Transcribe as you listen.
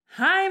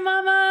Hi,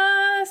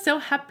 Mama! So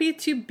happy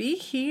to be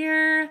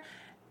here.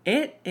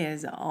 It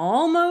is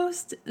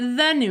almost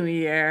the new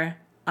year.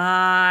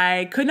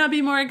 I could not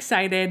be more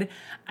excited.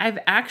 I've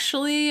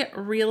actually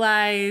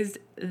realized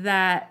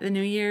that the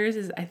New Year's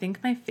is, I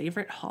think, my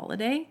favorite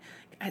holiday.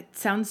 It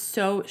sounds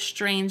so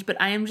strange, but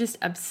I am just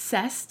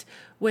obsessed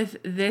with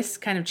this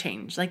kind of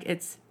change.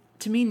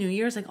 To me, New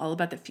Year's like all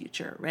about the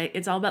future, right?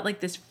 It's all about like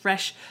this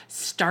fresh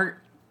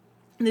start,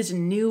 this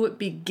new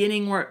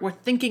beginning. We're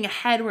thinking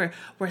ahead,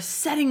 we're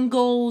setting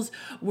goals,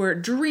 we're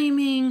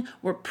dreaming,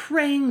 we're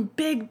praying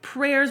big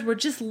prayers, we're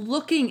just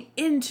looking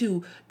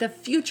into the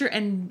future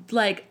and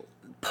like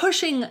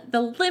pushing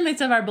the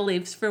limits of our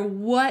beliefs for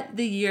what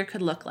the year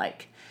could look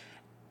like.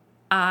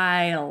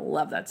 I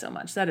love that so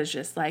much. That is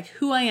just like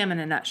who I am in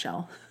a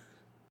nutshell.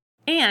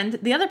 And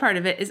the other part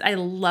of it is I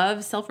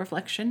love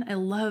self-reflection. I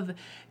love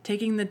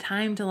taking the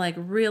time to like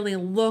really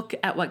look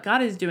at what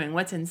God is doing,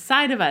 what's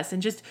inside of us,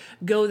 and just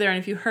go there. And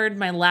if you heard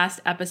my last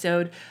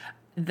episode,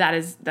 that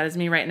is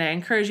me, right? And I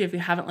encourage you, if you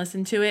haven't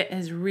listened to it,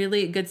 is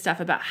really good stuff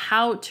about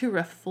how to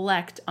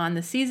reflect on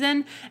the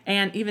season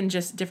and even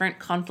just different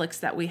conflicts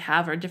that we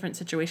have or different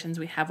situations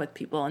we have with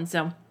people. And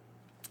so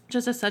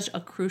just such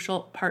a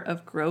crucial part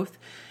of growth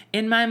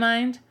in my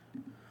mind.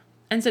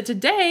 And so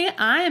today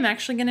I am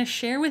actually going to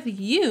share with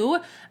you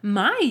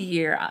my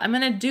year. I'm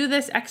going to do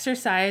this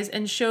exercise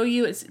and show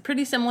you, it's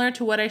pretty similar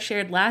to what I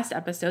shared last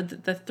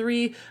episode, the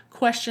 3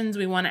 questions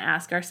we want to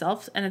ask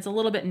ourselves. And it's a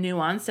little bit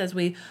nuanced as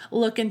we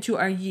look into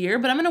our year,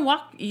 but I'm going to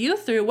walk you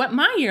through what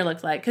my year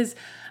looked like because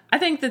I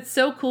think that's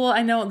so cool.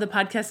 I know the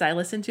podcasts I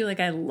listen to,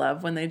 like I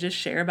love when they just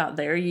share about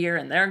their year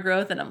and their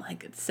growth. And I'm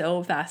like, it's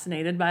so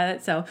fascinated by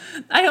it. So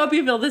I hope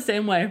you feel the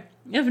same way.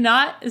 If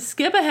not,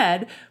 skip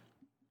ahead.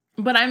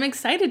 But I'm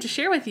excited to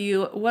share with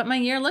you what my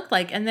year looked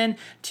like and then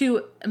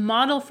to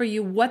model for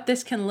you what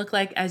this can look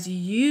like as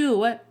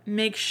you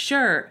make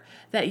sure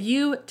that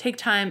you take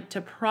time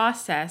to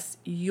process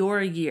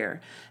your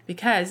year.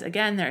 Because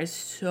again, there is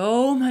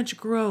so much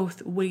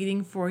growth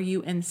waiting for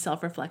you in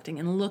self-reflecting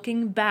and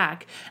looking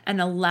back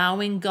and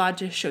allowing God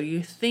to show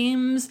you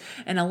themes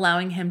and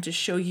allowing Him to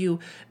show you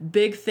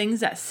big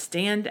things that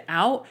stand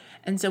out.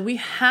 And so we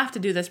have to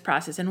do this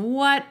process. And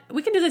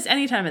we can do this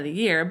any time of the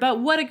year, but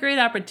what a great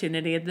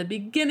opportunity at the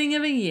beginning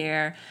of a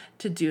year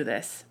to do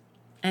this.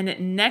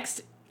 And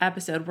next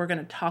episode, we're going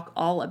to talk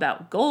all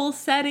about goal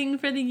setting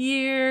for the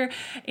year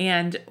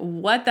and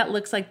what that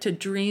looks like to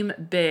dream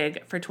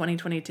big for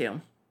 2022.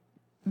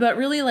 But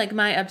really, like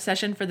my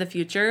obsession for the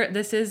future,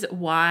 this is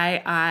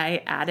why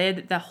I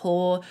added the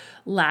whole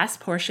last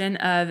portion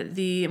of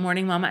the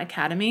Morning Mama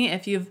Academy.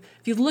 If you've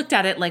looked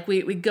at it, like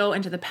we go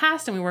into the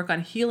past and we work on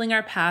healing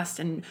our past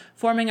and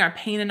forming our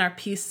pain and our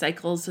peace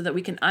cycles so that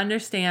we can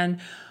understand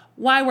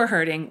why we're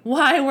hurting,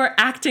 why we're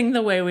acting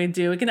the way we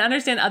do. We can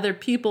understand other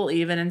people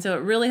even. And so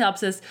it really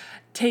helps us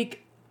take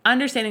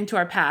understanding to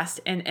our past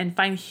and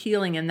find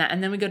healing in that.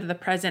 And then we go to the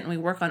present and we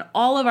work on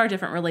all of our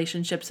different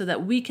relationships so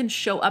that we can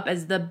show up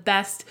as the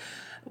best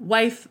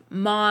wife,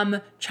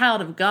 mom, child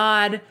of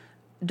God,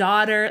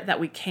 daughter that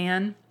we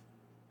can.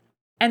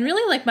 And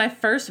really, like my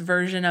first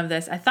version of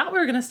this, I thought we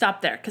were going to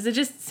stop there because it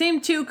just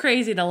seemed too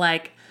crazy to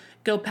like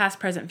go past,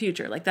 present,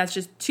 future. Like that's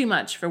just too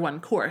much for one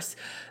course.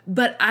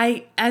 But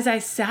as I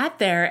sat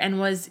there and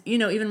was,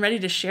 even ready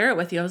to share it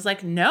with you, I was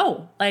like,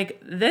 no,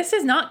 like this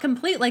is not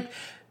complete. Like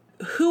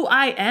who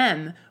I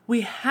am,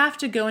 we have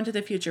to go into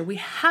the future. We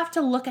have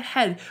to look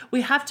ahead. We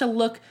have to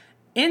look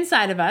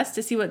inside of us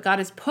to see what God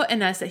has put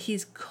in us that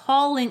He's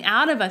calling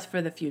out of us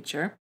for the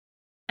future.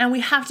 And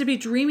we have to be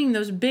dreaming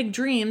those big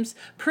dreams,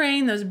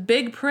 praying those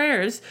big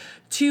prayers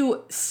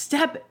to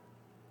step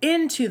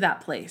into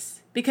that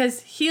place.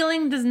 Because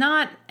healing does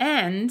not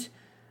end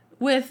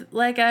with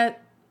like a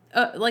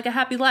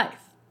happy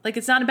life. Like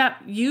it's not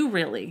about you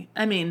really.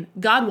 I mean,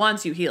 God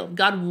wants you healed.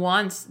 God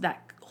wants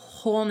that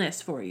wholeness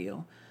for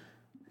you.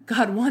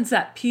 God wants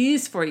that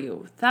peace for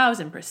you,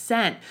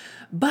 1,000%.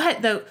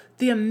 But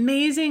the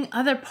amazing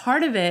other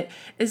part of it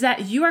is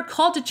that you are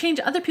called to change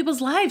other people's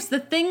lives. The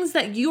things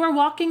that you are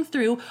walking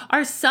through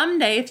are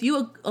someday, if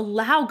you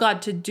allow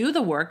God to do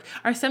the work,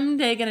 are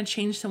someday going to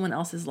change someone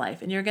else's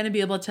life. And you're going to be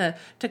able to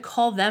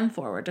call them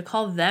forward, to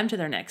call them to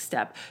their next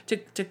step,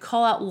 to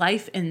call out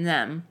life in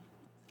them.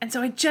 And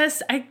so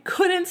I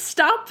couldn't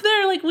stop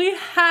there. Like we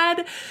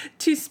had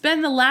to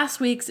spend the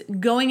last weeks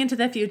going into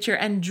the future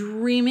and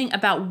dreaming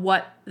about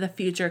what the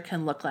future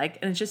can look like.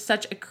 And it's just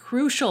such a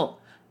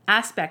crucial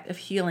aspect of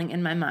healing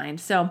in my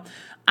mind. So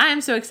I am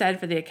so excited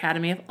for the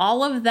Academy. If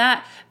all of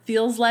that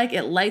feels like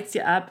it lights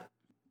you up,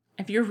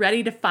 if you're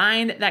ready to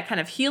find that kind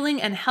of healing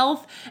and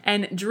health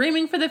and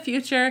dreaming for the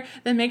future,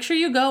 then make sure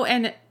you go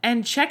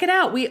and check it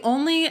out. We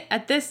only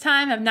at this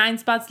time have 9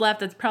 spots left.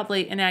 That's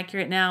probably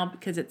inaccurate now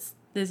because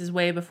this is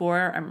way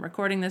before, I'm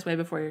recording this way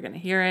before you're going to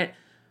hear it.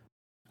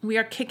 We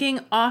are kicking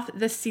off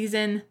this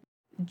season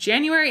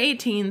January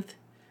 18th.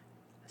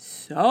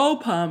 So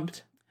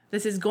pumped.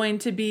 This is going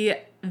to be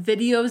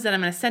videos that I'm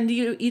going to send to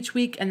you each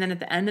week. And then at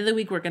the end of the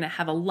week, we're going to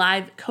have a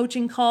live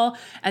coaching call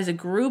as a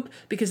group,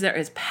 because there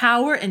is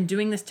power in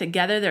doing this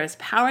together. There is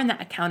power in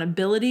that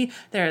accountability.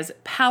 There is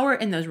power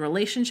in those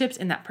relationships,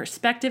 in that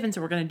perspective. And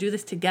so we're going to do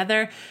this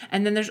together.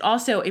 And then there's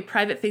also a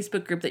private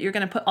Facebook group that you're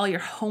going to put all your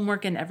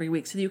homework in every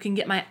week so that you can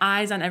get my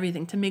eyes on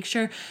everything, to make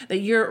sure that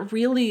you're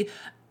really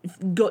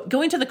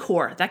going to the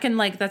core.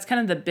 That's kind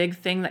of the big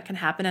thing that can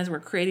happen as we're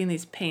creating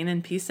these pain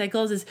and peace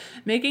cycles, is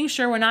making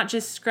sure we're not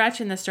just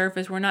scratching the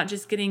surface. We're not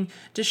just getting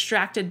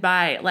distracted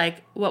by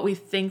like what we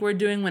think we're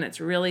doing when it's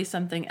really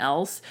something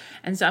else.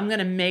 And so I'm going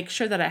to make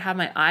sure that I have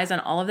my eyes on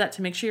all of that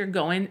to make sure you're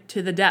going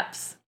to the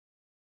depths.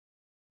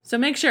 So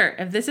make sure,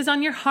 if this is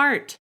on your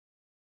heart,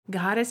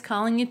 God is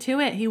calling you to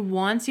it. He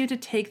wants you to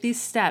take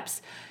these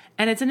steps.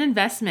 And it's an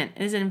investment.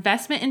 It is an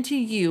investment into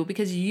you,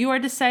 because you are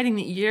deciding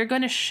that you're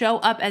going to show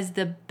up as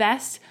the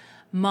best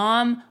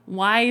mom,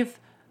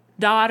 wife,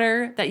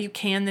 daughter that you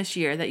can this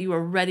year, that you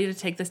are ready to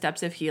take the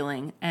steps of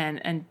healing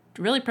and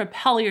really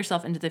propel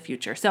yourself into the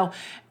future. So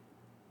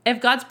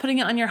if God's putting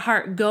it on your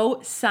heart,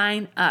 go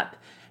sign up.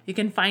 You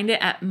can find it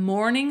at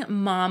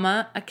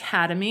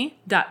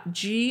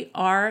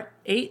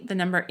morningmamaacademy.gr8, the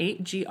number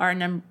 8,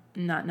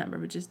 not number,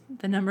 but just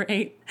the number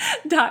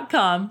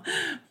 8.com.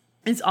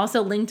 It's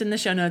also linked in the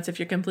show notes if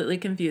you're completely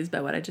confused by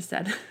what I just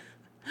said.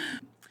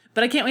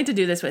 But I can't wait to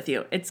do this with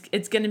you.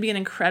 It's going to be an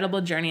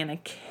incredible journey, and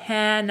I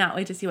cannot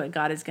wait to see what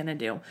God is going to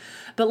do.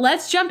 But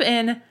let's jump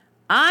in.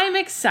 I'm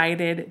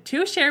excited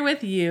to share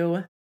with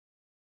you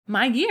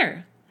my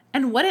year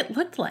and what it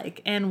looked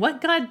like and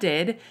what God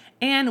did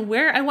and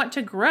where I want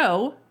to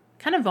grow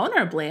kind of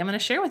vulnerably. I'm going to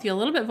share with you a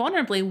little bit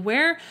vulnerably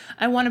where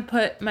I want to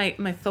put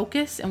my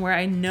focus and where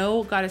I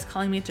know God is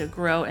calling me to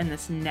grow in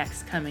this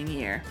next coming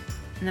year.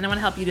 And then I want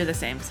to help you do the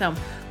same. So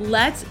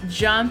let's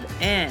jump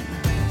in.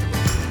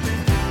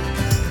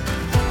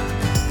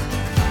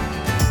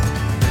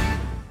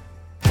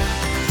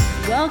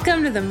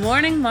 Welcome to the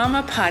Morning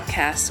Mama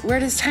podcast, where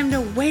it is time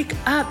to wake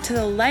up to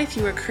the life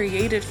you were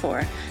created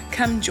for.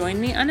 Come join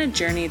me on a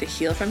journey to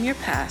heal from your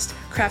past,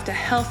 craft a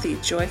healthy,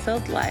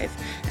 joy-filled life,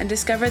 and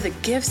discover the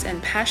gifts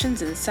and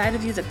passions inside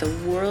of you that the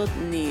world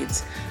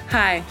needs.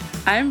 Hi,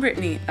 I'm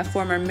Brittany, a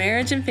former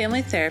marriage and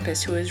family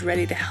therapist who is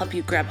ready to help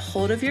you grab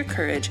hold of your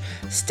courage,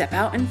 step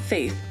out in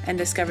faith, and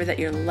discover that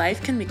your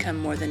life can become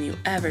more than you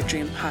ever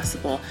dreamed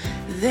possible.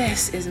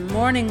 This is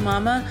Morning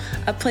Mama,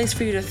 a place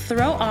for you to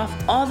throw off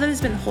all that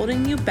has been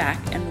holding you back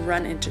and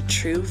run into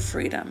true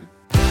freedom.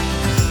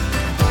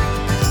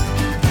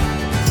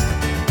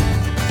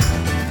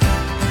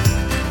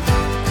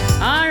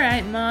 All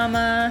right,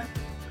 Mama.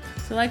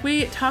 So like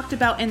we talked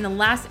about in the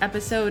last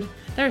episode,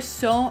 there's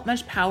so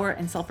much power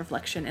in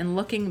self-reflection and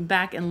looking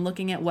back and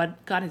looking at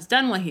what God has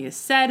done, what He has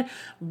said,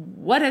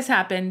 what has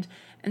happened.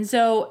 And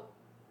so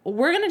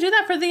we're going to do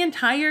that for the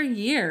entire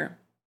year.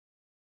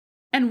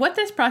 And what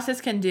this process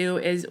can do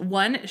is,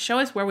 one, show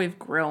us where we've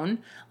grown.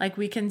 Like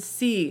we can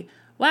see,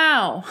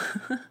 wow,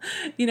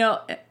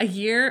 a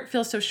year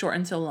feels so short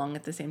and so long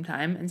at the same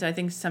time. And so I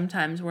think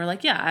sometimes we're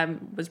like, yeah, I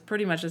was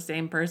pretty much the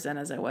same person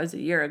as I was a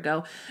year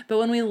ago. But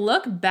when we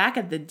look back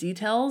at the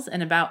details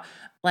and about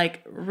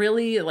like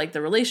really like the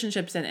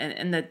relationships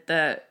and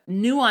the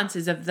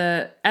nuances of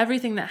the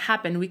everything that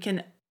happened, we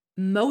can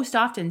most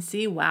often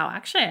see, wow,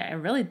 actually, I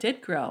really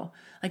did grow.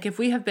 Like if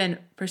we have been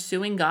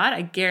pursuing God,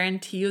 I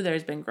guarantee you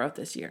there's been growth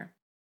this year.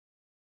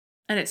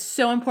 And it's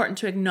so important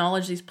to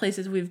acknowledge these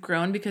places we've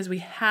grown, because we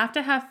have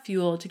to have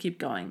fuel to keep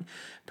going.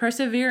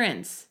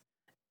 Perseverance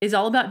is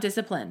all about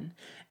discipline,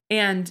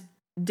 and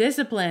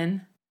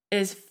discipline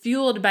is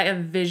fueled by a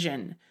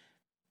vision.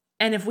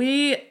 And if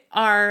we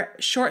are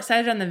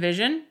short-sighted on the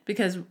vision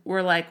because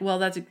we're like,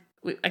 well,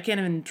 I can't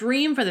even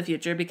dream for the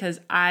future because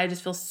I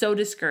just feel so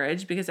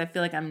discouraged because I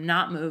feel like I'm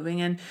not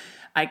moving and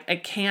I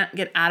can't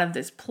get out of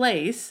this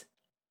place,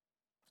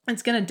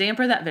 it's going to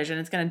damper that vision.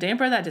 It's going to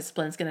damper that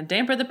discipline. It's going to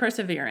damper the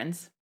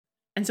perseverance.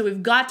 And so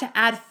we've got to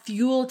add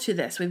fuel to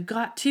this. We've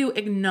got to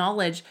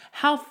acknowledge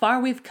how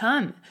far we've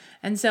come.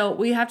 And so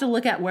we have to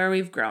look at where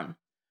we've grown.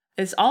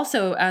 It's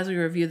also, as we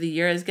review the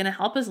year, is going to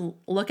help us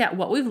look at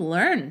what we've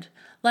learned.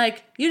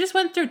 Like you just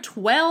went through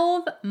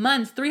 12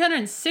 months,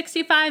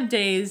 365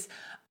 days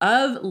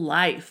of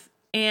life.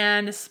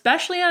 And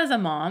especially as a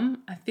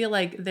mom, I feel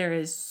like there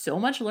is so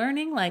much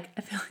learning. Like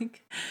I feel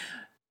like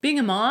being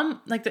a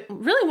mom, like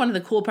really one of the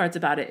cool parts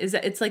about it is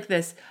that it's like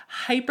this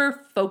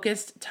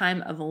hyper-focused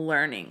time of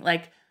learning.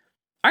 Like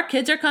our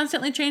kids are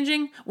constantly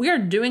changing. We are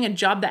doing a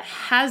job that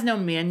has no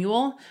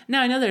manual.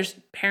 Now I know there's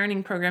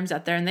parenting programs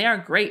out there and they are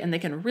great and they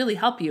can really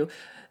help you,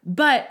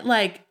 but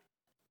like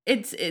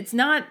it's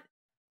not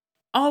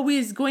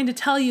always going to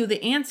tell you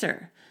the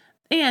answer.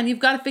 And you've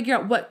got to figure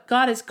out what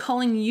God is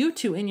calling you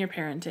to in your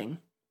parenting.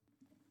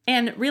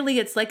 And really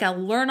it's like a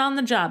learn on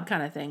the job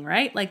kind of thing,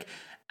 right? Like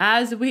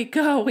as we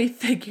go, we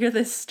figure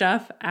this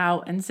stuff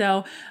out. And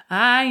so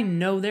I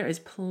know there is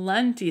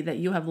plenty that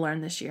you have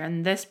learned this year,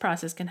 and this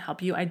process can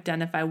help you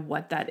identify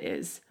what that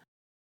is,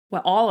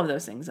 what all of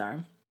those things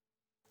are.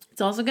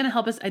 It's also going to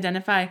help us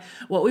identify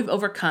what we've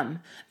overcome.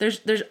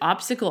 There's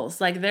obstacles.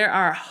 Like there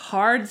are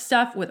hard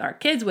stuff with our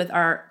kids, with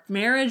our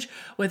marriage,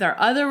 with our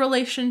other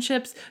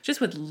relationships,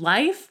 just with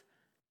life.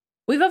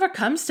 We've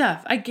overcome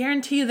stuff. I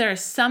guarantee you there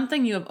is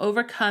something you have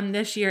overcome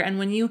this year. And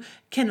when you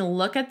can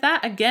look at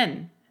that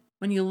again,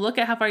 when you look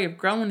at how far you've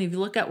grown, when you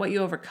look at what you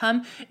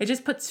overcome, it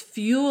just puts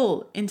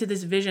fuel into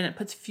this vision. It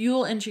puts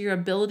fuel into your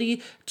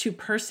ability to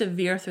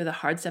persevere through the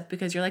hard stuff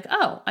because you're like,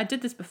 oh, I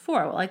did this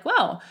before. Like,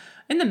 wow,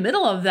 in the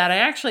middle of that, I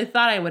actually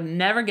thought I would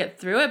never get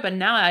through it, but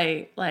now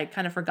I like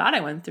kind of forgot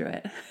I went through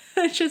it.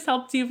 It just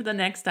helps you for the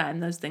next time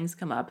those things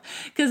come up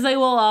because they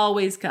will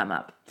always come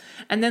up.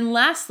 And then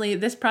lastly,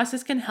 this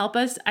process can help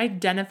us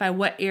identify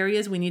what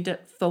areas we need to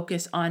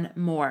focus on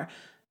more.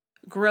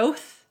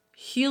 Growth,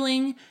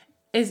 healing,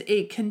 is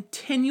a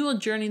continual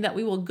journey that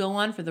we will go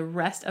on for the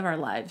rest of our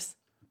lives.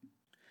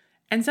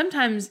 And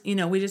sometimes,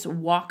 we just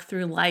walk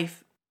through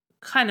life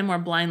kind of more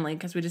blindly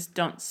because we just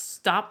don't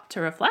stop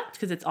to reflect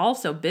because it's all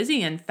so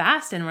busy and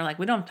fast and we're like,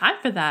 we don't have time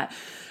for that.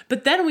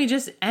 But then we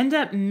just end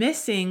up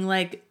missing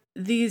like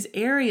these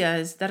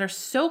areas that are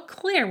so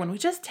clear when we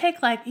just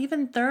take like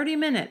even 30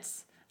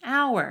 minutes,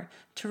 hour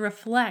to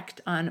reflect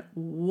on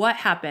what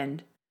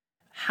happened.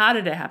 How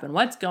did it happen?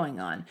 What's going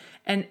on?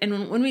 And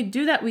when we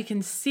do that, we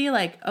can see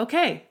like,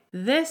 okay,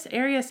 this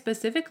area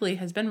specifically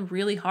has been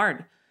really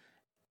hard.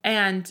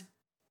 And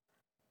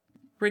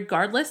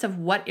regardless of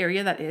what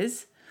area that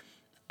is,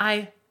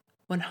 I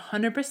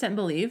 100%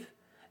 believe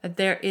that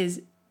there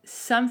is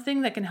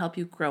something that can help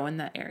you grow in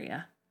that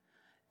area.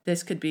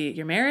 This could be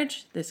your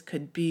marriage. This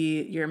could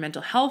be your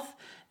mental health.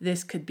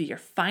 This could be your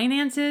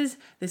finances.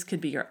 This could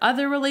be your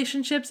other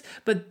relationships.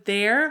 But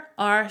there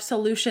are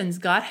solutions.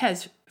 God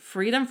has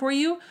freedom for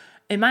you.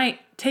 It might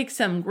take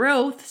some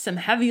growth, some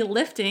heavy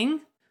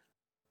lifting.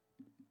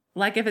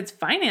 Like if it's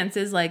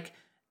finances, like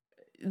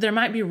there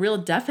might be real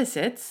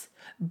deficits,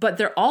 but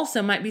there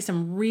also might be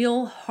some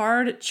real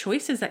hard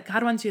choices that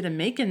God wants you to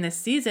make in this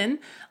season,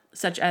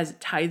 such as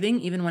tithing,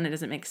 even when it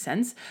doesn't make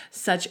sense,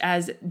 such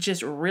as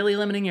just really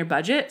limiting your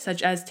budget,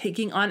 such as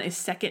taking on a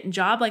second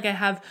job. Like I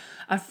have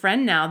a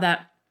friend now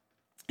that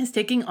is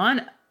taking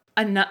on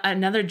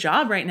another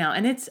job right now,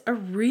 and it's a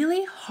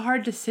really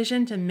hard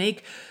decision to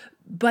make,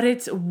 but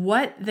it's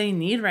what they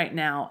need right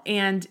now.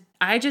 And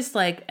I just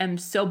like am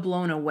so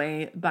blown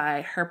away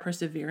by her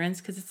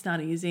perseverance because it's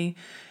not easy.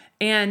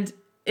 And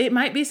it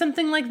might be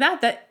something like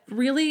that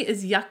really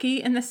is yucky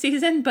in the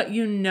season, but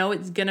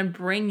it's going to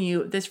bring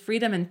you this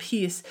freedom and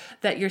peace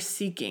that you're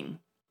seeking.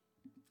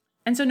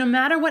 And so no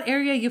matter what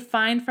area you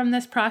find from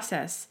this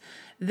process,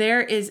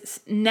 there is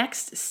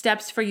next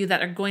steps for you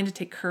that are going to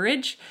take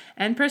courage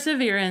and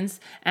perseverance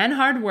and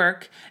hard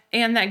work,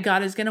 and that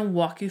God is going to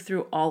walk you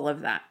through all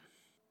of that.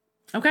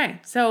 Okay,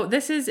 so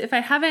this is, if I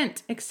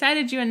haven't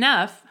excited you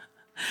enough,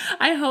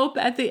 I hope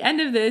at the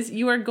end of this,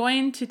 you are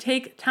going to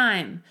take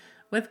time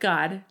with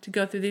God to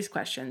go through these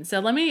questions. So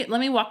let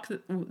me walk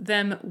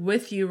them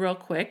with you real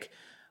quick,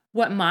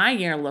 what my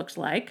year looked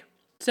like.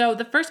 So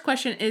the first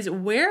question is,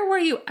 where were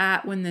you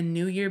at when the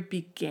new year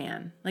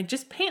began? Like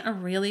just paint a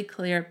really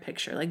clear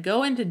picture, like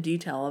go into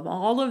detail of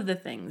all of the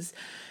things.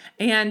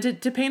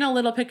 And to paint a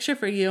little picture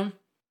for you,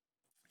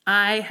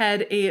 I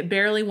had a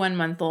barely 1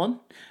 month old.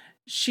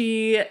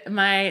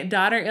 My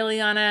daughter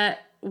Ileana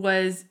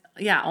was,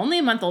 only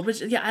a month old,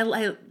 which,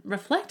 I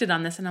reflected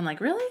on this and I'm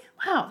like, really?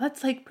 Wow,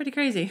 that's like pretty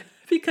crazy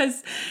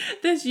because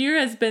this year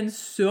has been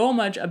so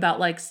much about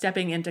like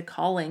stepping into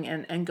calling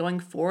and going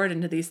forward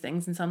into these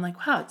things. And so I'm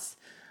like, wow, it's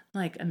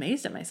like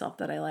amazed at myself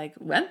that I like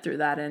went through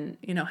that and,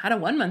 had a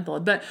 1 month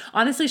old. But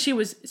honestly, she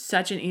was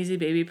such an easy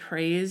baby.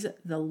 Praise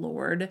the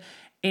Lord.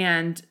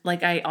 And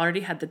like I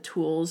already had the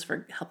tools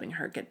for helping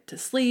her get to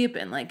sleep,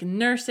 and like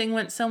nursing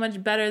went so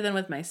much better than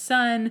with my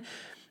son.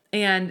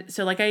 And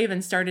so like I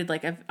even started,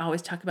 like I've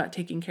always talked about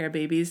taking care of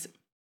babies.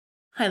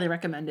 Highly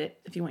recommend it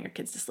if you want your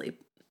kids to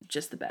sleep,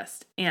 just the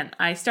best. And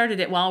I started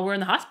it while we're in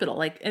the hospital.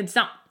 Like it's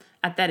not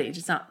at that age,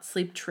 it's not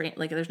sleep train,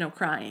 like there's no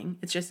crying.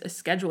 It's just a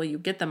schedule you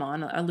get them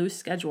on, a loose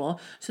schedule,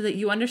 so that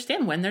you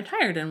understand when they're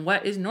tired and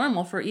what is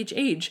normal for each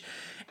age.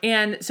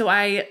 And so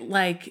I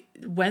like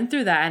went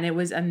through that and it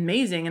was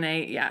amazing.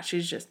 And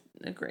she's just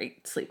a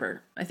great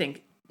sleeper, I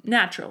think,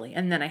 naturally.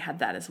 And then I had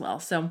that as well.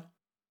 So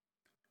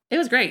it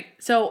was great.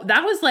 So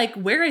that was like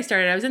where I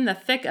started. I was in the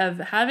thick of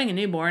having a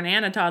newborn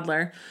and a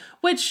toddler,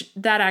 which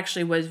that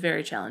actually was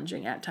very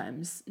challenging at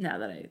times. Now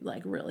that I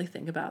like really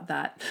think about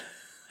that,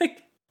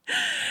 like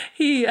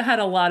he had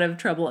a lot of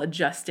trouble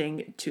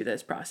adjusting to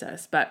this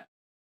process, but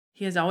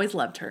he has always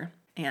loved her.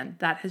 And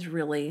that has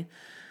really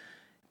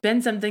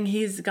been something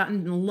he's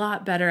gotten a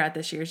lot better at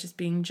this year, is just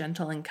being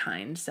gentle and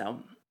kind.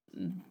 So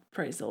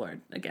praise the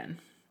Lord again.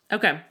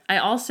 Okay. I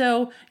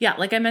also,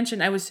 like I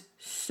mentioned, I was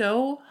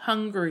so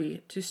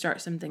hungry to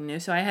start something new.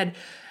 So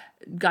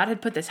God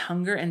had put this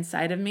hunger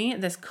inside of me,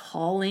 this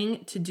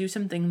calling to do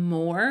something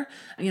more.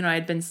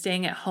 I'd been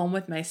staying at home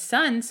with my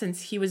son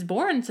since he was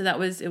born. So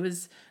it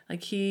was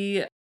like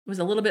he was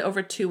a little bit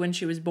over 2 when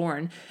she was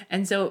born.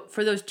 And so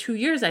for those 2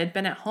 years I had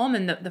been at home,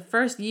 and the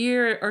first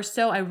year or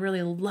so, I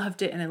really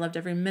loved it and I loved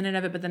every minute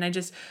of it. But then I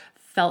just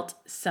felt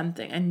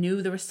something. I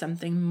knew there was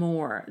something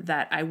more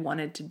that I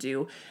wanted to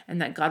do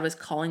and that God was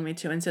calling me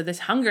to. And so this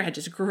hunger had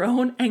just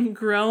grown and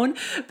grown,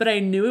 but I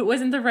knew it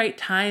wasn't the right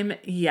time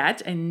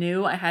yet. I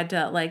knew I had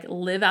to like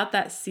live out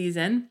that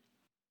season.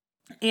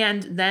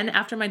 And then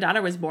after my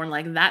daughter was born,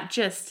 like that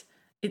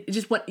it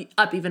just went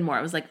up even more.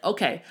 I was like,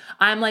 okay,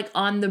 I'm like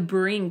on the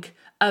brink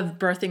of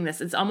birthing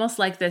this. It's almost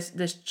like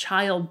this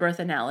childbirth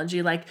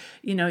analogy. Like,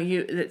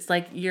 it's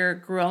like you're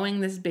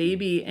growing this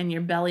baby in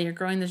your belly, you're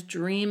growing this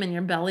dream in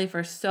your belly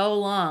for so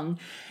long.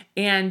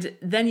 And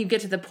then you get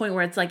to the point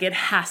where it's like, it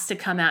has to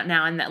come out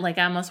now. And that like,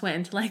 I almost went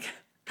into like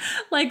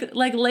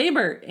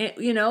labor,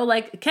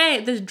 like, okay,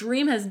 this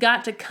dream has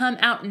got to come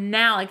out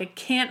now. Like I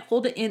can't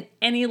hold it in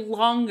any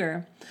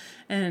longer.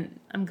 And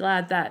I'm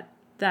glad that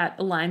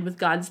aligned with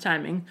God's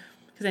timing,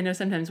 because I know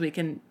sometimes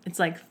it's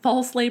like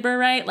false labor,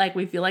 right? Like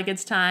we feel like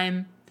it's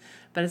time,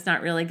 but it's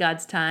not really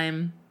God's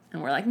time.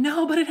 And we're like,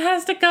 no, but it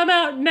has to come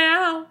out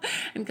now.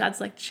 And God's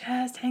like,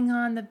 just hang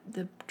on.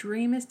 The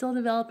dream is still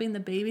developing.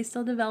 The baby's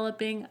still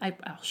developing.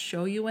 I'll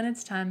show you when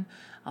it's time.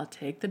 I'll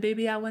take the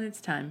baby out when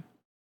it's time.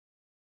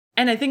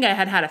 And I think I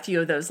had a few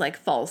of those like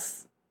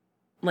false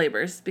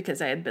labors,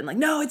 because I had been like,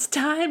 no, it's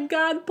time.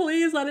 God,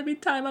 please let it be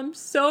time. I'm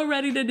so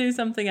ready to do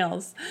something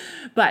else.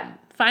 But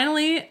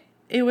finally,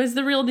 it was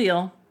the real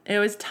deal. It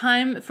was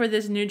time for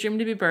this new dream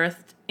to be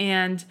birthed.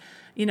 And,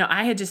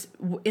 I had just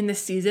in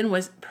this season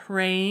was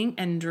praying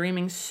and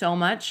dreaming so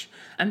much.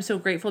 I'm so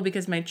grateful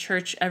because my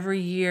church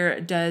every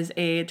year does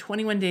a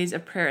 21 days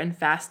of prayer and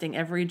fasting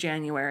every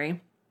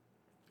January.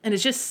 And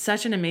it's just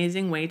such an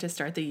amazing way to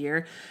start the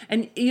year.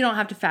 And you don't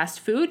have to fast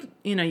food.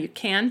 You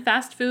can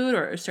fast food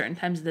or certain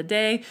times of the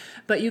day,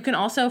 but you can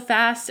also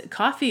fast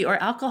coffee or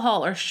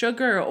alcohol or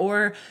sugar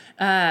or,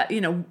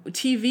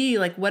 TV,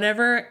 like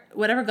whatever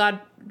God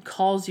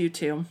calls you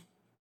to.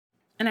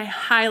 And I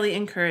highly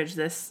encourage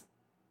this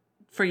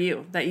for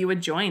you, that you would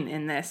join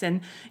in this.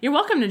 And you're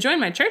welcome to join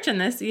my church in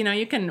this.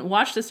 You can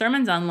watch the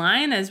sermons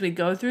online as we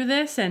go through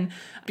this and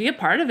be a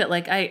part of it.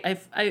 Like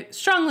I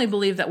strongly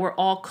believe that we're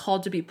all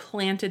called to be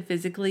planted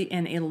physically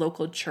in a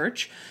local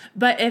church.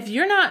 But if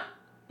you're not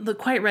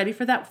quite ready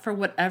for that for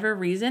whatever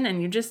reason,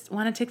 and you just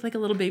want to take like a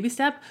little baby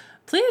step,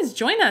 please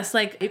join us.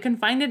 Like you can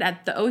find it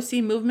at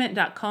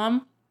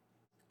theocmovement.com.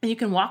 And you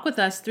can walk with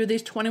us through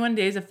these 21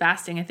 days of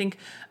fasting. I think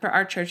for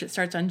our church, it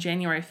starts on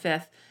January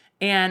 5th.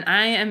 And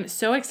I am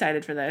so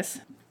excited for this.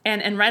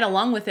 And right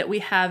along with it, we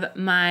have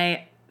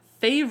my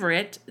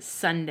favorite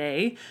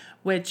Sunday,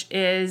 which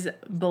is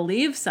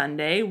Believe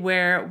Sunday,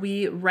 where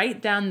we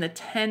write down the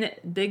 10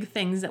 big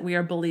things that we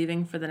are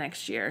believing for the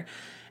next year.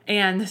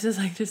 And this is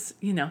like just,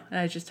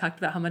 I just talked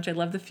about how much I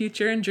love the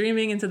future and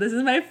dreaming. And so this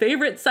is my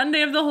favorite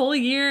Sunday of the whole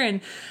year. And,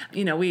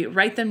 we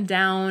write them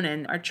down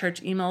and our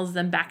church emails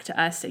them back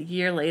to us a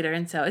year later.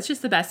 And so it's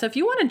just the best. So if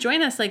you want to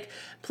join us, like,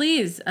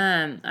 please,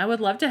 I would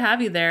love to have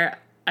you there.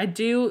 I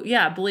do,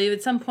 believe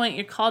at some point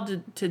you're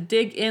called to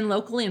dig in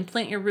locally and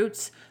plant your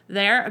roots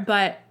there.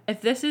 But if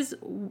this is,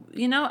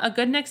 a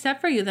good next step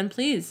for you, then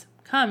please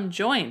come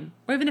join.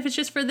 Or even if it's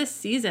just for this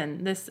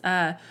season, this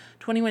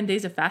 21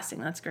 days of fasting,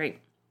 that's great.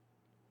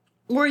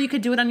 Or you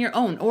could do it on your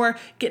own or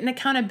get an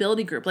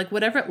accountability group, like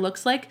whatever it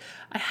looks like.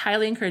 I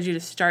highly encourage you to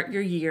start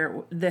your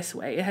year this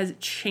way. It has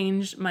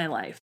changed my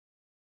life.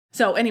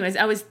 So anyways,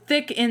 I was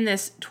thick in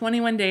this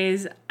 21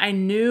 days. I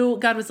knew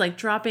God was like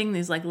dropping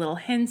these like little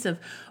hints of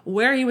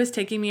where he was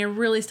taking me. I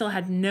really still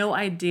had no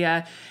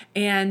idea.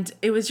 And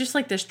it was just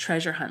like this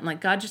treasure hunt.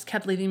 Like God just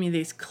kept leaving me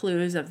these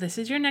clues of this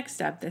is your next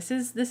step. This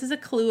is a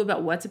clue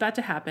about what's about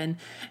to happen.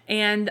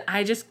 And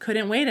I just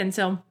couldn't wait. And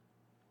so,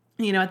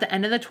 at the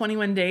end of the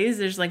 21 days,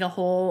 there's like a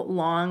whole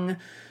long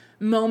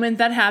moment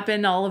that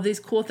happened, all of these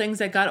cool things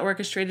that got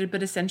orchestrated,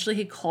 but essentially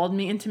he called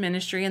me into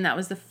ministry, and that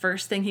was the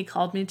first thing he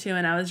called me to.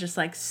 And I was just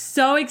like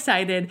so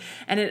excited,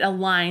 and it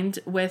aligned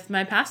with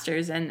my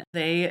pastors, and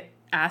they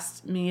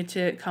asked me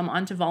to come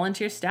onto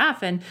volunteer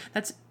staff, and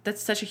that's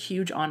such a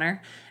huge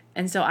honor.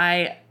 And so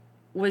I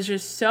was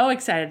just so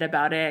excited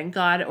about it, and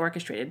God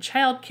orchestrated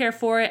childcare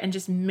for it and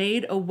just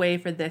made a way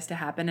for this to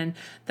happen. And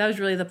that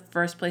was really the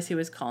first place he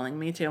was calling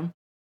me to.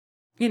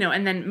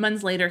 And then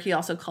months later, he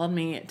also called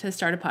me to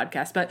start a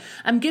podcast, but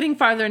I'm getting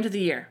farther into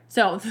the year.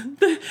 So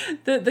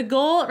the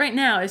goal right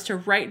now is to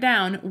write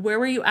down where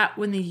were you at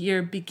when the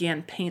year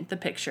began, paint the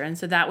picture. And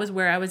so that was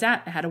where I was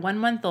at. I had a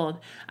 1-month-old.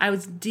 I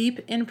was deep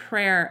in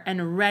prayer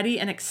and ready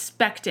and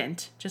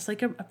expectant, just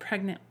like a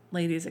pregnant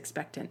lady is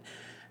expectant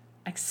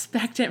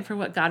for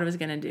what God was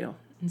going to do.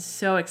 I'm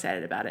so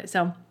excited about it.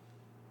 So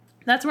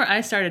that's where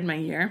I started my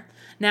year.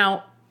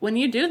 Now, when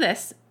you do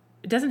this,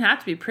 it doesn't have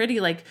to be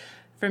pretty. Like,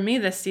 for me,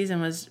 this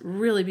season was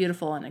really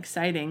beautiful and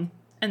exciting,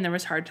 and there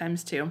was hard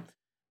times too.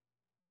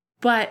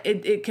 But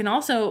it can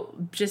also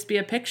just be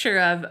a picture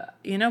of,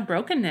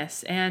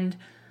 brokenness and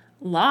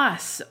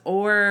loss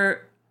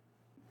or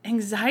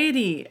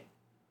anxiety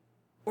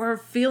or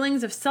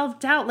feelings of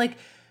self-doubt. Like,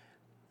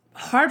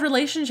 hard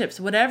relationships,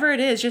 whatever it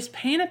is, just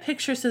paint a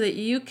picture so that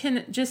you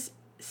can just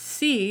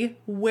see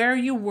where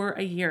you were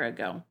a year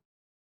ago.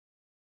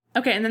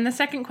 Okay, and then the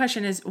second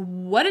question is,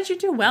 what did you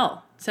do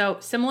well? So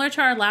similar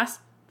to our last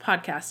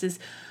podcast is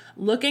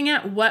looking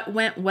at what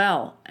went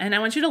well. And I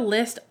want you to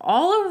list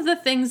all of the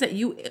things that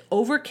you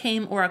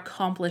overcame or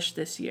accomplished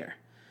this year.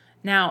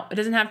 Now, it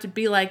doesn't have to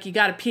be like you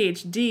got a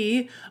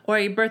PhD or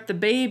you birthed a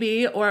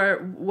baby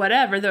or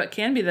whatever, though it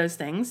can be those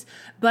things.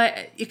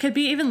 But it could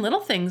be even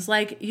little things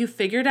like you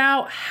figured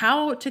out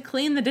how to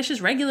clean the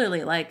dishes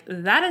regularly. Like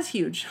that is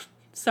huge.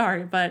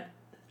 Sorry, but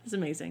it's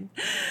amazing.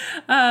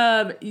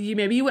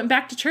 Maybe you went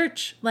back to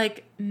church.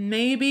 Like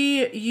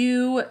maybe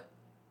you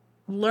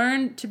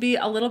learned to be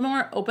a little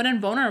more open and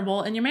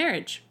vulnerable in your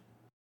marriage.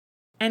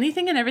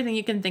 Anything and everything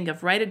you can think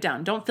of, write it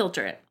down. Don't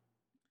filter it.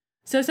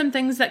 So some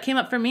things that came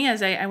up for me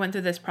as I went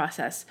through this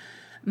process.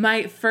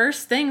 My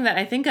first thing that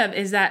I think of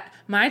is that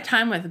my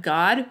time with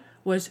God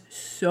was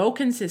so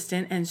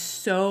consistent and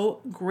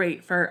so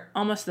great for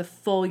almost the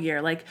full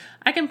year. Like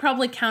I can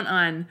probably count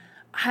on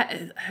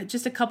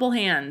just a couple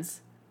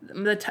hands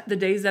the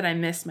days that I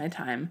missed my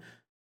time.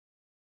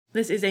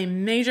 This is a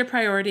major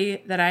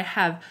priority that I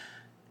have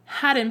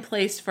had in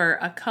place for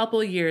a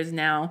couple years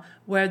now,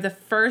 where the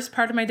first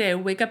part of my day, I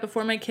wake up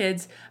before my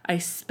kids, I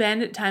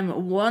spend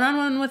time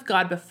one-on-one with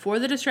God before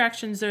the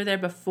distractions are there,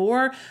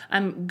 before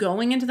I'm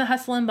going into the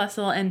hustle and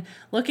bustle, and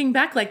looking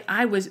back, like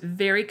I was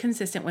very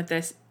consistent with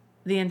this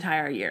the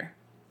entire year.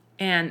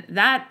 And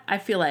that, I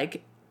feel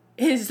like,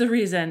 is the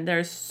reason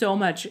there's so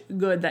much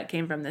good that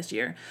came from this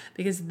year,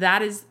 because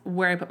that is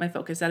where I put my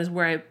focus. That is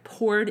where I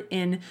poured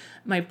in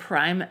my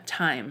prime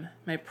time,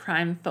 my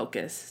prime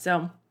focus.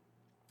 So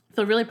I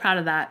feel really proud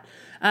of that.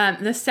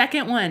 The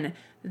second one,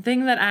 the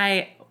thing that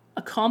I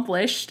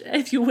accomplished,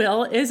 if you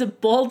will, is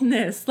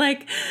boldness.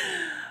 Like,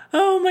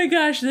 oh my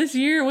gosh, this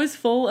year was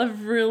full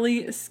of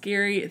really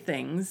scary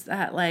things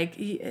that, like,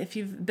 if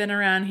you've been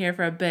around here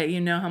for a bit, you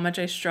know how much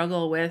I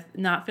struggle with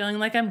not feeling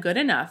like I'm good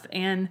enough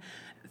and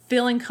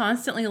feeling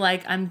constantly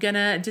like I'm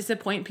gonna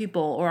disappoint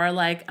people, or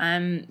like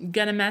I'm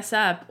gonna mess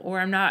up, or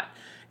I'm not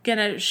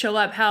gonna show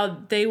up how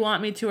they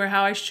want me to, or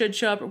how I should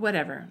show up, or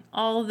whatever.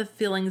 All the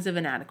feelings of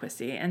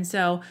inadequacy. And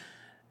so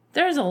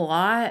there's a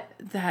lot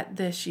that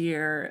this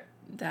year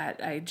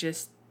that I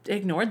just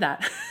ignored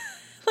that.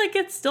 Like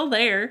it's still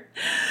there,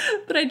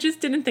 but I just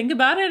didn't think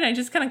about it. I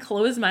just kind of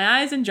closed my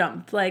eyes and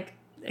jumped. Like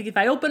if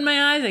I open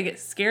my eyes, I get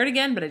scared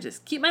again, but I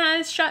just keep my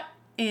eyes shut.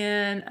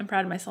 And I'm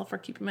proud of myself for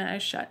keeping my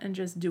eyes shut and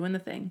just doing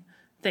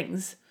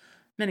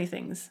many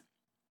things.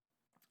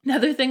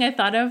 Another thing I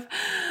thought of,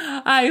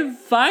 I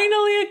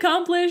finally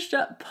accomplished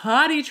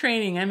potty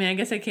training. I mean, I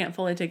guess I can't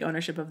fully take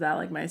ownership of that.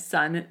 Like my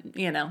son,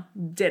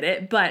 did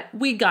it, but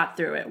we got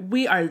through it.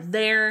 We are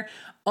there.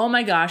 Oh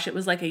my gosh, it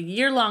was like a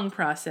year-long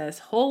process.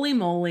 Holy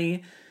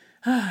moly.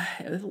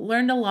 I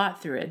learned a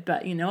lot through it,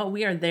 but you know what?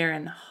 We are there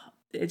and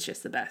it's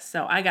just the best.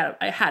 So I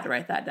had to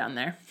write that down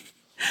there.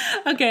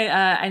 Okay,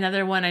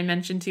 another one I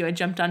mentioned to you, I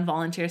jumped on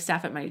volunteer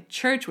staff at my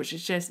church, which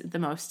is just the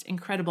most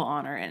incredible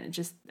honor and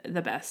just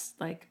the best.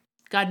 Like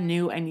God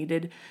knew I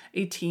needed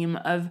a team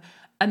of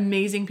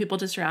amazing people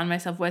to surround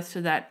myself with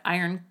so that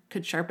iron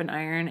could sharpen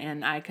iron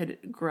and I could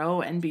grow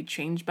and be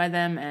changed by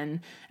them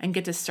and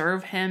get to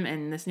serve him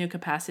in this new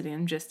capacity.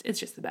 And it's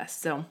just the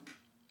best. So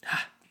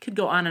could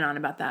go on and on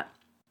about that.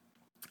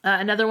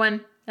 Another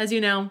one, as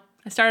you know,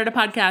 I started a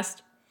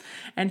podcast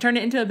and turned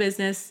it into a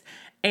business.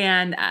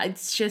 And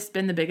it's just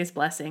been the biggest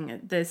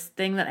blessing. This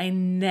thing that I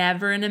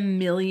never in a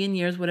million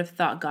years would have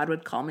thought God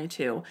would call me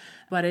to.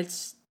 But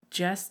it's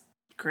just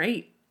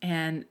great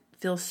and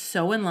feels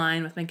so in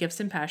line with my gifts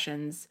and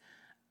passions.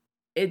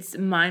 It's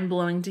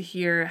mind-blowing to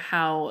hear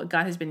how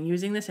God has been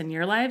using this in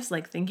your lives.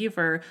 Like, thank you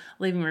for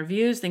leaving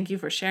reviews. Thank you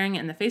for sharing it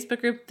in the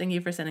Facebook group. Thank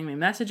you for sending me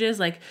messages.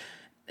 Like,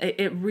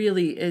 it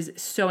really is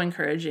so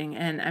encouraging,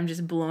 and I'm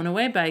just blown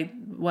away by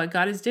what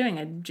God is doing.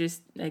 I don't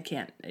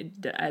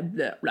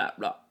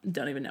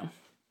even know.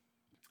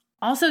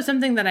 Also,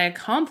 something that I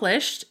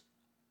accomplished,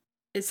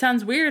 it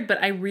sounds weird,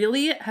 but I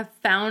really have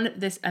found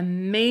this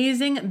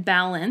amazing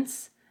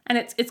balance, and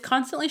it's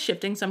constantly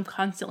shifting, so I'm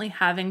constantly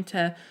having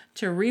to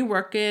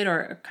rework it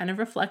or kind of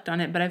reflect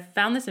on it, but I've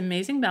found this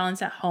amazing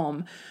balance at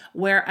home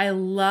where I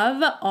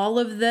love all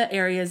of the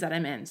areas that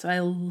I'm in. So I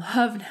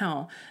love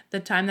now the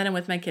time that I'm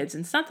with my kids.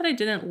 And it's not that I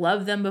didn't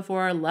love them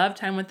before or love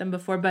time with them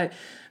before, but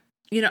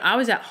I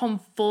was at home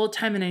full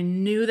time and I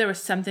knew there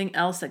was something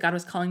else that God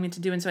was calling me to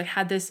do. And so I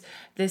had this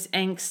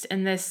angst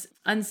and this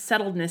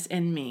unsettledness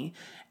in me.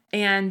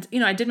 And,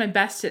 I did my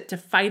best to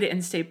fight it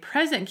and stay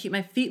present and keep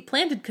my feet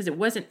planted because it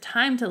wasn't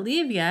time to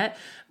leave yet.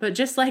 But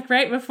just like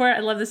right before, I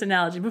love this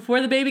analogy, before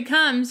the baby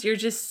comes, you're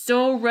just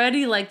so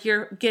ready, like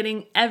you're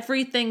getting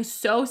everything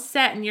so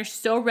set and you're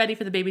so ready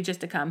for the baby just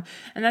to come.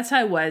 And that's how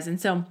I was.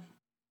 And so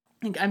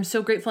I'm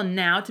so grateful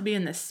now to be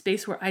in this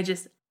space where I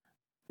just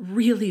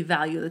really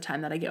value the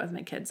time that I get with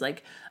my kids.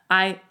 Like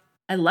I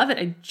I love it.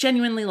 I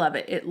genuinely love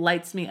it. It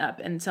lights me up.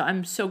 And so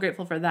I'm so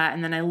grateful for that.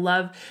 And then I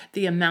love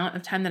the amount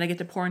of time that I get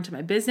to pour into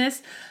my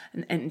business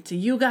and to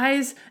you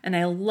guys. And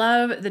I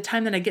love the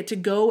time that I get to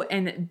go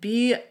and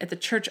be at the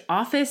church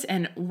office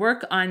and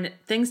work on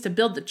things to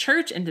build the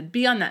church and to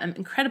be on that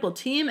incredible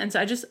team. And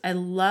so I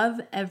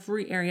love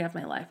every area of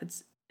my life.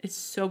 It's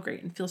so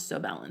great and feels so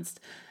balanced.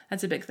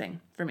 That's a big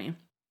thing for me.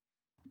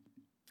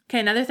 Okay,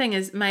 another thing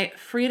is my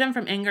freedom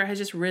from anger has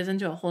just risen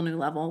to a whole new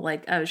level.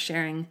 Like I was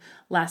sharing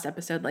last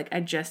episode, like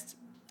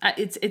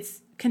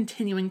it's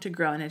continuing to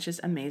grow and it's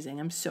just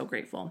amazing. I'm so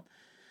grateful.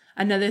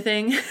 Another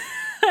thing,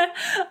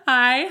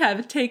 I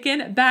have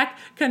taken back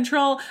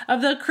control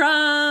of the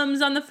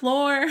crumbs on the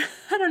floor.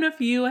 I don't know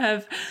if you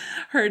have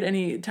heard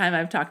any time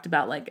I've talked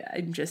about, like,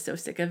 I'm just so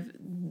sick of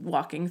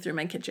walking through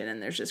my kitchen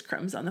and there's just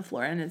crumbs on the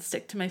floor and it's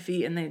stick to my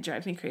feet and they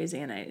drive me crazy.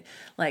 And I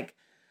like,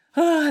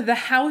 the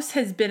house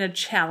has been a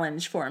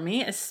challenge for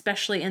me,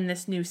 especially in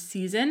this new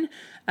season,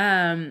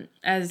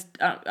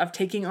 of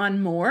taking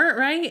on more,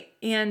 right?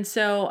 And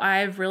so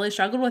I've really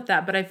struggled with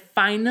that, but I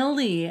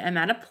finally am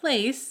at a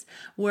place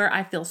where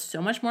I feel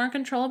so much more in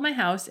control of my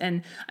house.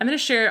 And I'm going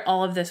to share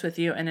all of this with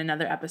you in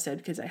another episode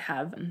because I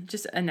have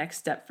just a next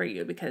step for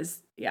you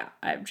because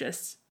I've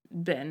just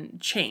been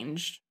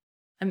changed.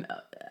 I'm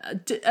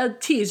a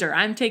teaser.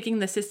 I'm taking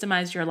the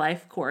Systemize Your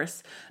Life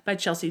course by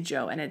Chelsea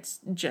Joe, and it's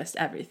just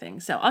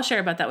everything. So I'll share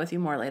about that with you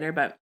more later,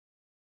 but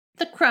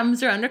the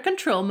crumbs are under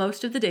control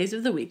most of the days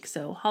of the week.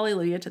 So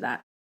hallelujah to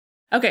that.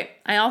 Okay.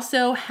 I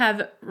also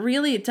have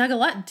really dug a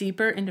lot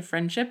deeper into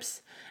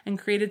friendships and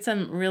created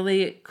some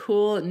really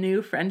cool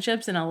new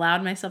friendships and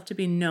allowed myself to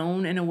be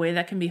known in a way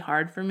that can be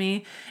hard for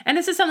me. And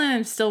this is something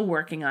I'm still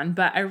working on,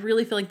 but I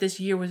really feel like this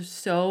year was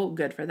so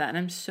good for that. And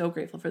I'm so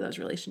grateful for those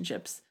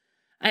relationships.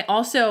 I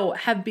also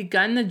have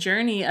begun the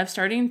journey of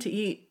starting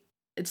to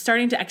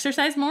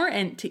exercise more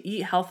and to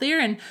eat healthier.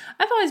 And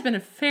I've always been a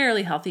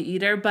fairly healthy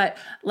eater, but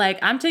like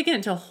I'm taking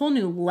it to a whole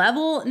new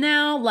level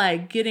now,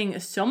 like getting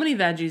so many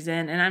veggies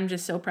in, and I'm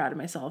just so proud of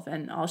myself.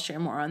 And I'll share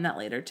more on that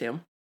later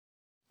too.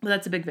 But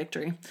that's a big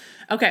victory.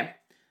 Okay.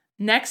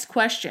 Next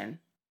question.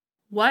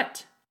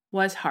 What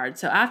was hard?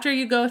 So after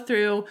you go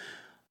through,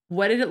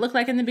 what did it look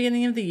like in the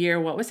beginning of the year?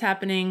 What was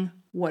happening?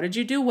 What did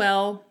you do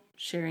well?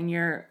 Sharing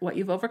what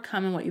you've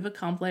overcome and what you've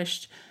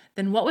accomplished,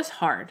 then what was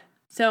hard?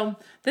 So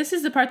this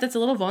is the part that's a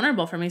little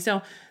vulnerable for me.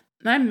 So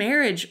my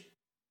marriage,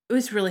 it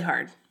was really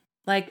hard.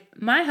 Like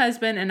my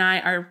husband and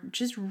I are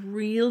just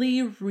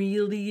really,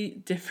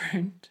 really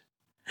different.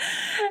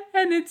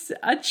 And it's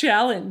a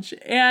challenge.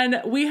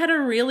 And we had a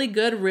really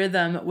good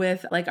rhythm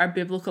with like our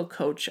biblical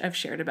coach I've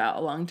shared about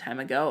a long time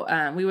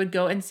ago. We would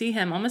go and see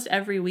him almost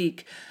every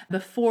week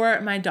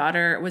before my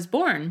daughter was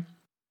born.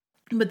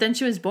 But then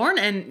she was born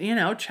and,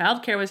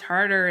 childcare was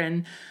harder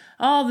and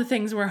all the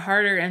things were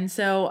harder. And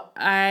so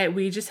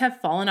we just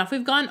have fallen off.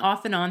 We've gone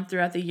off and on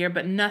throughout the year,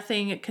 but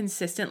nothing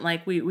consistent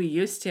like we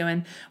used to.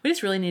 And we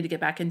just really need to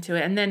get back into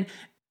it. And then,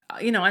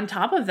 on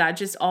top of that,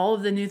 just all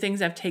of the new things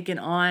I've taken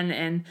on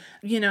and,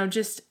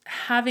 just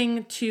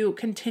having to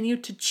continue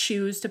to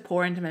choose to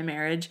pour into my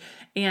marriage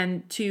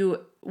and to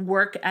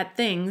work at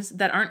things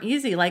that aren't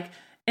easy. Like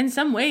in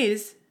some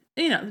ways,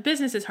 the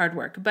business is hard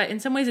work, but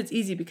in some ways it's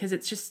easy because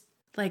it's just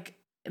like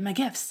my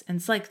gifts and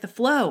it's like the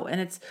flow and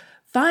it's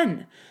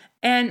fun.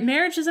 And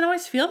marriage doesn't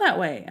always feel that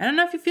way. I don't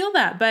know if you feel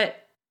that,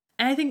 but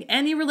I think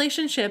any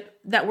relationship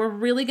that we're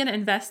really going to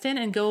invest in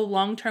and go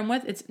long-term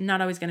with, it's not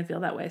always going to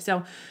feel that way.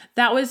 So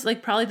that was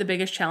like probably the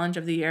biggest challenge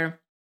of the year.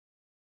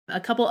 A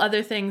couple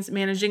other things,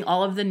 managing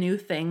all of the new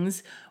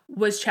things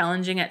was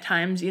challenging at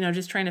times,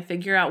 just trying to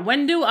figure out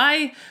when do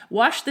I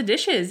wash the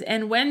dishes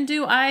and when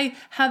do I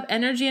have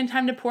energy and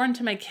time to pour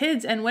into my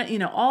kids and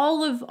when,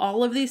 all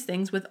of these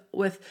things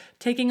with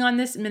taking on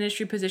this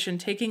ministry position,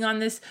 taking on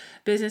this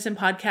business and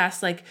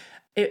podcast, like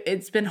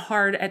it's been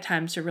hard at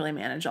times to really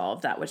manage all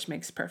of that, which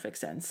makes perfect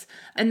sense.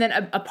 And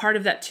then a part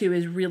of that too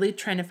is really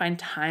trying to find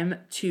time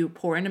to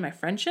pour into my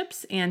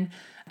friendships and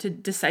to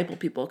disciple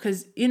people.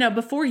 Because,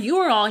 before you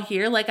were all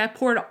here, like I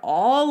poured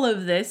all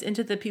of this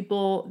into the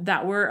people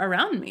that were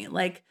around me.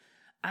 Like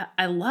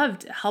I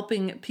loved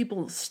helping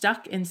people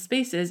stuck in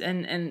spaces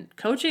and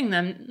coaching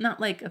them, not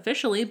like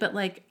officially, but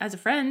like as a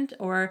friend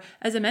or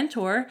as a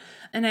mentor.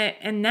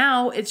 And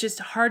now it's just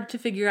hard to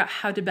figure out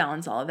how to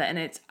balance all of it. And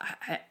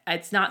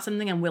it's not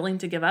something I'm willing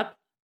to give up.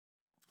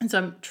 And so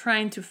I'm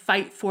trying to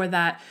fight for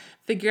that,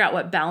 figure out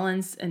what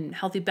balance and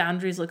healthy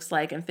boundaries looks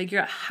like, and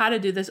figure out how to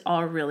do this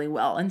all really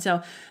well. And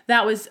so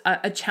that was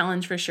a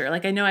challenge for sure.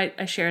 Like I know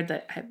I shared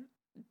that I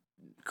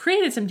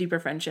created some deeper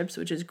friendships,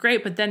 which is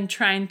great, but then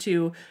trying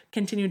to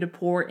continue to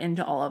pour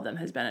into all of them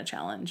has been a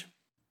challenge.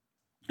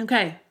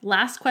 Okay,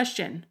 last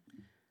question.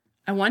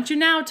 I want you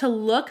now to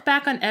look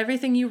back on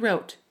everything you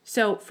wrote.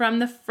 So from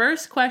the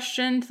first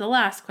question to the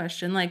last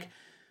question, like,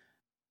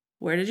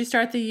 where did you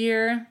start the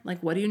year?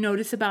 Like, what do you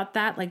notice about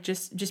that? Like,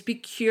 just be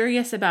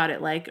curious about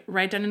it. Like,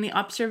 write down any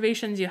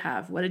observations you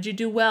have. What did you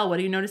do well? What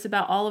do you notice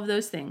about all of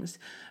those things?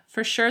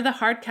 For sure, the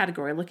hard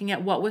category, looking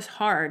at what was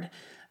hard,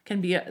 can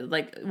be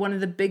like one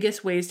of the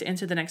biggest ways to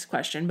answer the next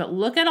question. But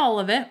look at all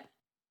of it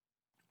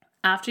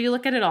After you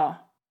look at it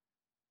all,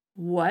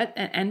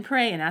 and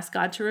pray and ask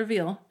God to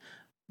reveal,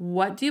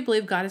 what do you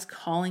believe God is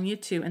calling you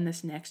to in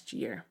this next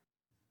year?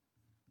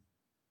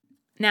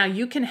 Now,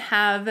 you can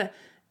have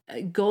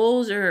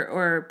goals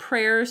or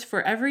prayers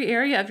for every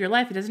area of your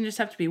life. It doesn't just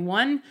have to be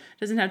one, it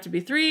doesn't have to be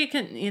three,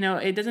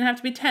 it doesn't have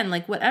to be 10.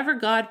 Like whatever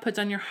God puts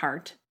on your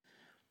heart,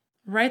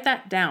 write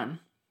that down.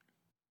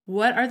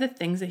 What are the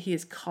things that he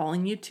is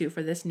calling you to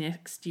for this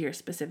next year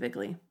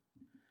specifically?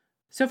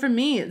 So for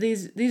me,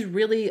 these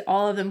really,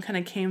 all of them kind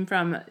of came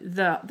from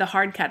the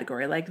hard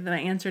category, like the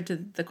answer to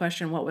the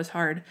question, what was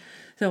hard?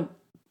 So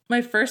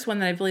my first one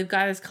that I believe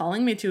God is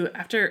calling me to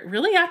after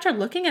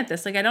looking at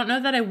this, like I don't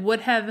know that I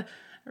would have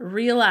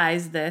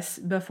realized this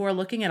before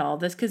looking at all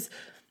this, because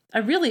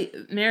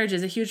marriage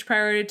is a huge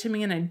priority to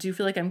me, and I do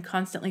feel like I'm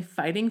constantly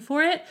fighting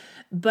for it.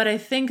 But I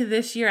think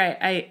this year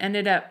I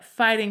ended up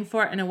fighting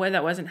for it in a way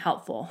that wasn't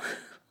helpful.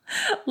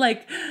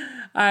 Like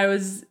I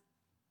was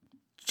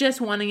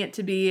just wanting it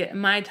to be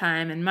my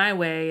time and my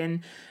way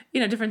and,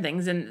 different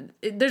things. And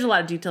there's a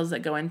lot of details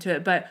that go into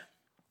it. But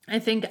I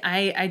think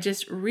I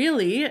just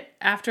really,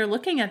 after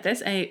looking at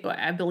this,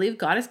 I believe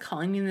God is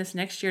calling me in this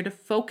next year to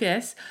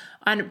focus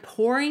on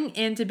pouring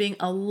into being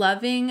a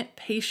loving,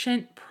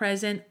 patient,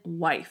 present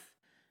wife.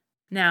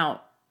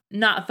 Now,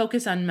 not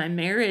focus on my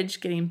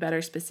marriage getting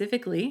better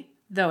specifically,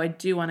 though I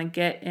do want to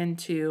get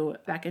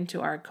back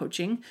into our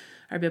coaching,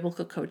 our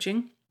biblical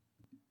coaching.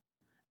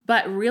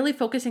 But really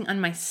focusing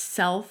on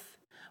myself,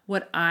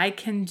 what I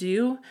can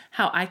do,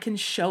 how I can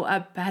show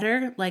up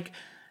better. Like,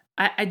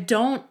 I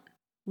don't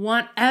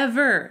want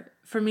ever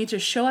for me to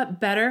show up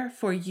better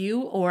for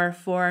you or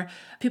for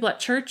people at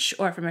church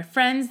or for my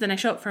friends than I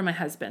show up for my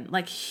husband.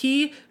 Like,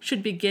 he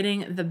should be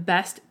getting the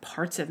best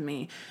parts of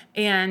me,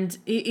 and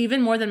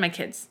even more than my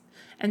kids.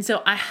 And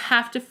so I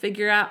have to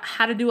figure out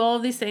how to do all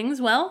of these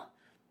things well,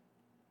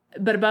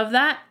 but above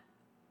that,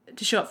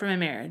 to show up for my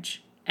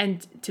marriage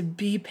and to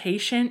be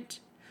patient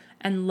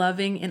and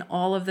loving in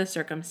all of the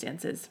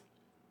circumstances.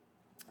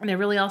 And I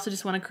really also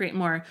just want to create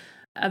more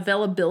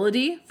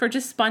availability for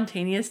just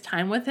spontaneous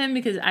time with him,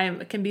 because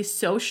I can be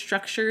so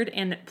structured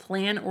and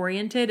plan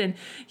oriented, and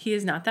he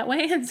is not that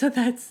way. And so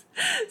that's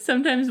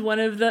sometimes one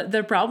of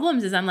the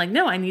problems is I'm like,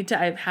 no, I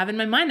have in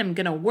my mind, I'm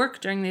going to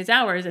work during these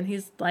hours. And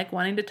he's like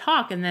wanting to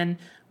talk. And then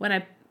when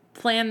I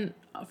plan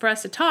for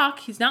us to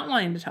talk, he's not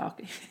wanting to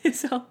talk.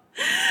 So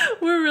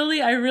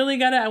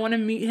I want to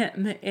meet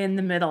him in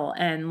the middle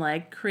and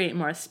like create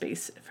more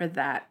space for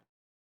that.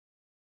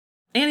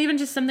 And even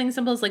just something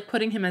simple as like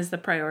putting him as the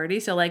priority.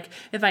 So like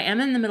if I am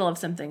in the middle of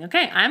something,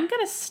 okay, I'm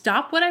going to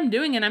stop what I'm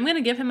doing and I'm going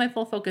to give him my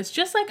full focus,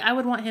 just like I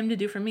would want him to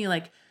do for me.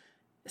 Like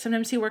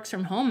sometimes he works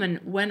from home, and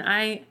when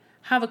I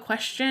have a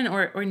question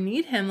or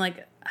need him,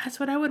 like that's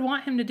what I would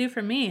want him to do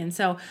for me. And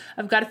so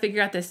I've got to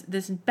figure out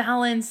this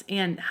balance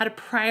and how to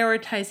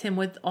prioritize him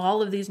with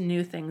all of these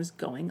new things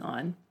going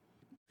on.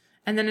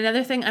 And then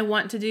another thing I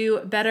want to do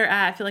better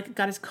at, I feel like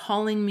God is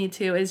calling me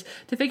to, is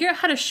to figure out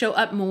how to show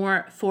up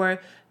more for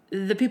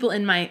the people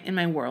in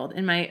my world,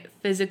 in my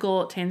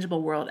physical,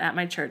 tangible world, at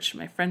my church,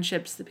 my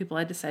friendships, the people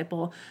I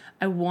disciple.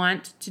 I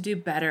want to do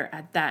better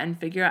at that and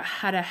figure out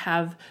how to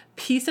have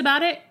peace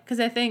about it, because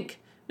I think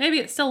maybe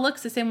it still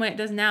looks the same way it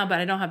does now, but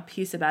I don't have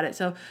peace about it.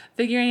 So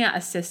figuring out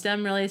a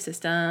system, really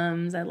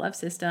systems, I love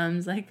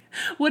systems. Like,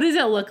 what does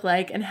it look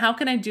like? And how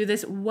can I do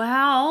this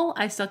while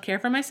I still care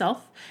for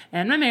myself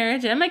and my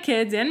marriage and my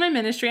kids and my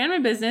ministry and my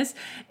business?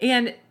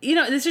 And,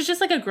 this is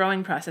just like a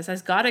growing process.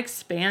 As God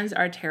expands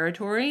our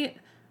territory,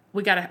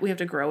 we have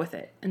to grow with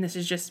it. And this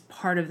is just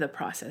part of the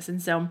process.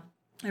 And so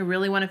I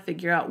really want to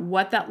figure out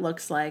what that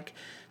looks like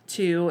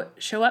to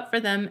show up for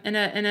them in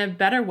a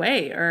better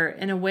way, or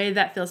in a way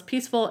that feels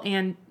peaceful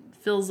and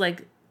feels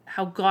like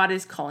how God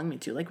is calling me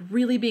to, like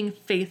really being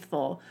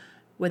faithful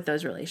with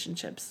those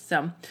relationships.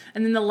 So,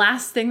 and then the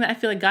last thing that I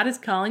feel like God is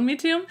calling me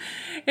to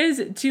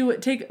is to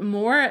take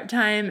more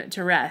time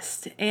to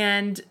rest.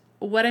 And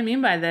what I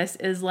mean by this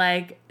is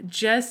like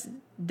just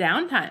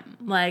downtime.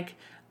 Like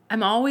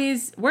I'm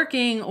always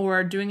working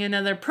or doing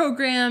another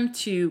program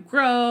to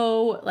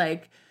grow,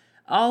 like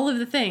all of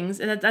the things.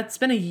 And that's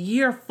been a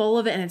year full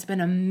of it, and it's been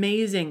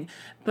amazing.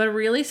 But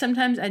really,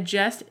 sometimes I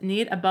just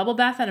need a bubble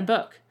bath and a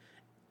book.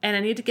 And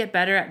I need to get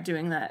better at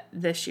doing that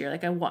this year.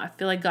 Like I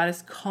feel like God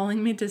is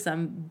calling me to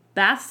some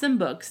baths and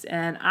books,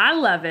 and I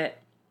love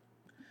it.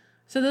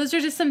 So those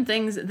are just some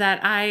things that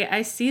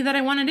I see that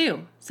I want to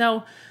do.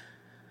 So,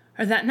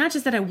 or that not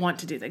just that I want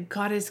to do, that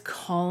God is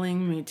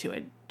calling me to.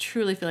 I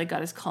truly feel like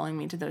God is calling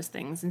me to those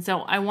things. And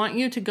so I want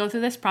you to go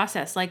through this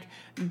process. Like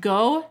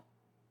go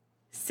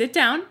sit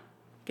down,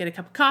 get a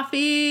cup of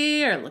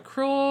coffee or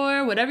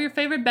LaCroix, whatever your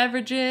favorite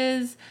beverage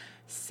is.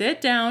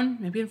 Sit down,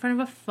 maybe in front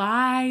of a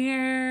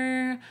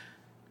fire,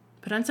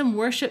 put on some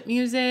worship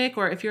music,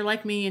 or if you're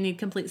like me, you need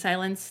complete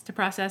silence to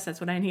process.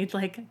 That's what I need.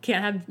 Like, I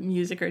can't have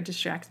music or it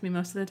distracts me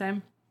most of the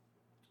time.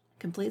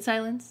 complete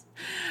silence,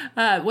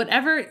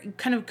 whatever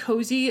kind of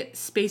cozy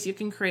space you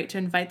can create to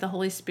invite the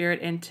Holy Spirit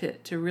in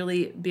to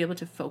really be able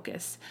to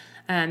focus.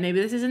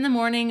 Maybe this is in the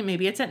morning,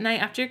 maybe it's at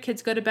night after your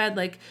kids go to bed.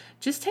 Like,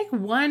 just take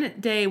one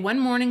day, one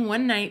morning,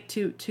 one night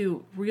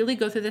to really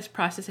go through this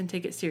process and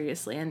take it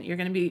seriously. And you're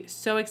going to be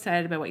so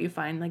excited about what you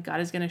find. Like, God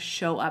is going to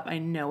show up. I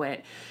know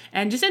it.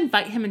 And just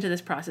invite him into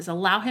this process.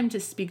 Allow him to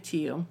speak to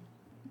you.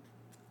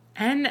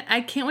 And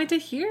I can't wait to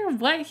hear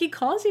what he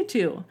calls you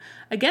to.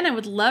 Again, I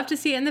would love to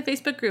see it in the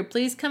Facebook group.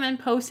 Please come and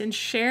post and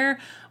share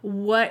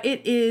what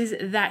it is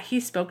that he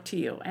spoke to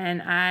you.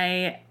 And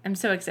I am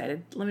so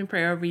excited. Let me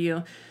pray over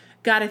you.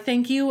 God, I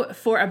thank you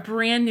for a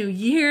brand new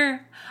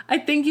year. I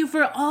thank you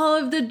for all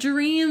of the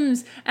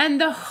dreams and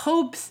the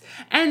hopes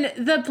and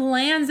the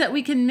plans that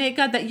we can make,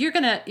 God, that you're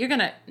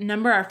gonna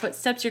number our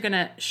footsteps. You're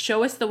gonna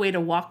show us the way to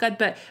walk, God,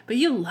 but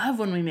you love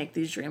when we make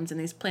these dreams and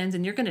these plans,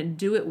 and you're gonna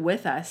do it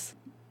with us.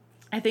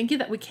 I thank you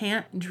that we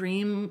can't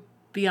dream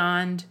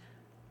beyond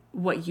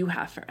what you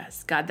have for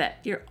us, God, that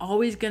you're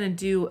always going to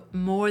do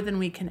more than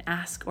we can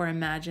ask or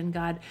imagine,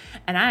 God.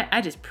 And I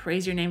just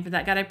praise your name for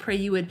that, God. I pray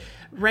you would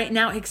right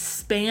now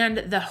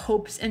expand the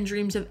hopes and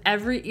dreams of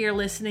every ear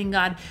listening,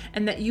 God,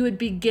 and that you would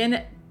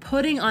begin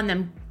putting on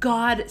them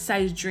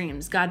God-sized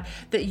dreams, God,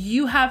 that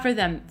you have for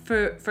them,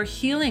 for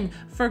healing,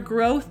 for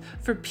growth,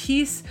 for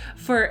peace,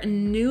 for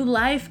new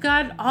life,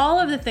 God. All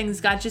of the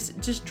things, God,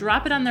 just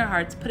drop it on their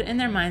hearts, put it in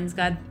their minds,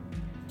 God.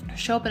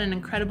 Show up in an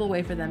incredible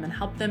way for them and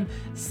help them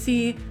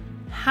see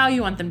how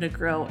you want them to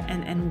grow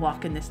and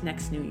walk in this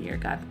next new year,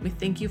 God. We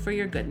thank you for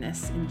your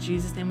goodness. In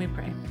Jesus' name we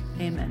pray.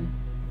 Amen.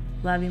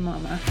 Love you,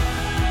 Mama.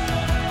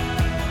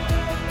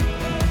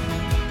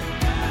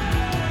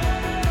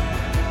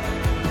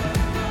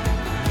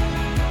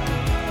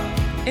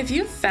 If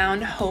you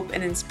found hope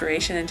and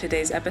inspiration in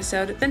today's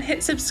episode, then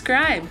hit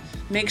subscribe.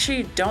 Make sure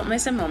you don't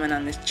miss a moment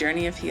on this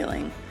journey of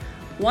healing.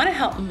 Want to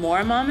help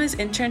more mamas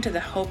enter into the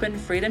hope and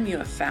freedom you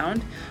have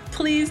found?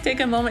 Please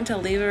take a moment to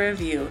leave a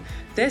review.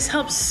 This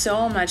helps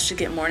so much to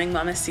get Morning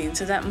Mama seen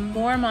so that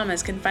more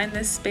mamas can find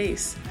this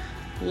space.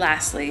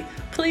 Lastly,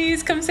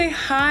 please come say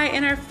hi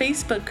in our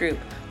Facebook group,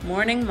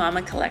 Morning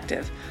Mama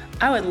Collective.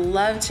 I would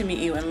love to meet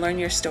you and learn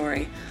your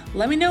story.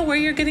 Let me know where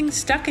you're getting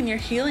stuck in your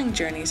healing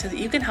journey so that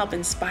you can help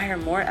inspire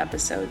more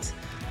episodes.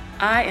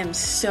 I am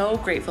so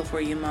grateful for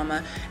you,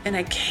 Mama, and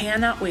I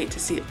cannot wait to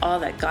see all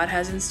that God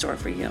has in store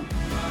for you.